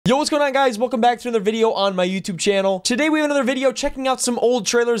Yo, what's going on, guys? Welcome back to another video on my YouTube channel. Today we have another video checking out some old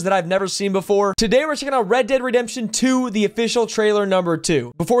trailers that I've never seen before. Today we're checking out Red Dead Redemption 2, the official trailer number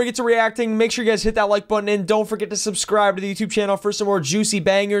 2. Before we get to reacting, make sure you guys hit that like button and don't forget to subscribe to the YouTube channel for some more juicy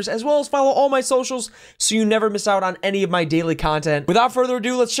bangers, as well as follow all my socials so you never miss out on any of my daily content. Without further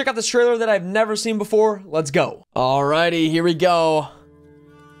ado, let's check out this trailer that I've never seen before. Let's go. Alrighty, here we go.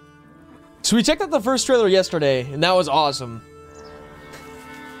 So we checked out the first trailer yesterday, and that was awesome.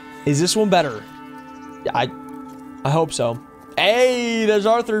 Is this one better? I hope so. Hey, there's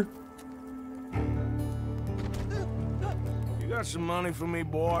Arthur. You got some money for me,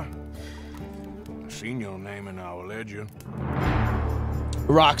 boy? I've seen your name in our ledger.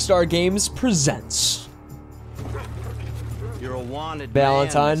 Rockstar Games presents. You're a wanted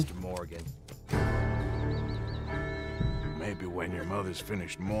Valentine. man, Mr. Morgan. Maybe when your mother's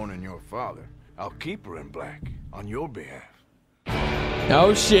finished mourning your father, I'll keep her in black on your behalf.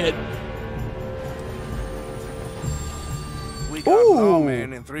 Oh shit. We got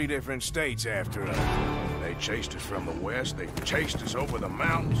lawmen in 3 different states after us. They chased us from the west, they chased us over the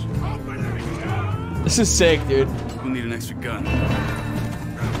mountains. This is sick, dude. We'll need an extra gun.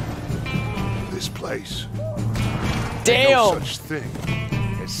 This place. Damn. No such thing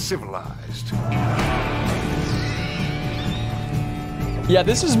as civilized. Yeah,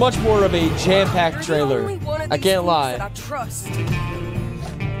 this is much more of a jam-packed trailer. I can't lie. I trust.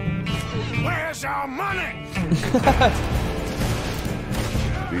 Where's our money?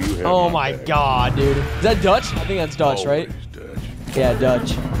 Oh my god, dude. Is that Dutch? I think that's Dutch, right? Dutch. Yeah,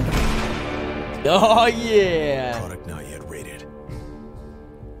 Dutch. Oh yeah. Product not yet rated.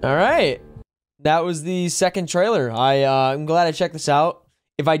 All right. That was the second trailer. I'm glad I checked this out.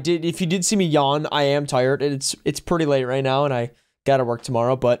 If you did see me yawn, I am tired. It's pretty late right now, and I gotta work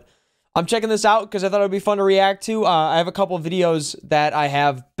tomorrow, but I'm checking this out because I thought it would be fun to react to. I have a couple of videos that I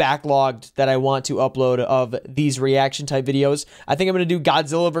have backlogged that I want to upload of these reaction type videos. I think I'm going to do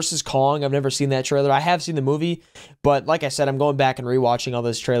Godzilla vs. Kong. I've never seen that trailer. I have seen the movie, but like I said, I'm going back and rewatching all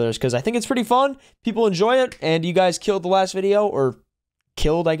those trailers because I think it's pretty fun. People enjoy it, and you guys killed the last video, or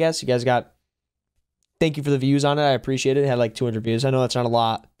killed, I guess. You guys got... Thank you for the views on it. I appreciate it. It had like 200 views. I know that's not a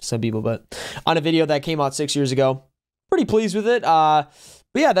lot to some people, but on a video that came out 6 years ago, pretty pleased with it.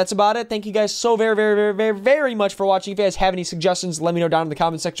 But yeah, that's about it. Thank you guys so very much for watching. If you guys have any suggestions, let me know down in the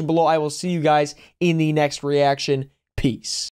comment section below. I will see you guys in the next reaction. Peace.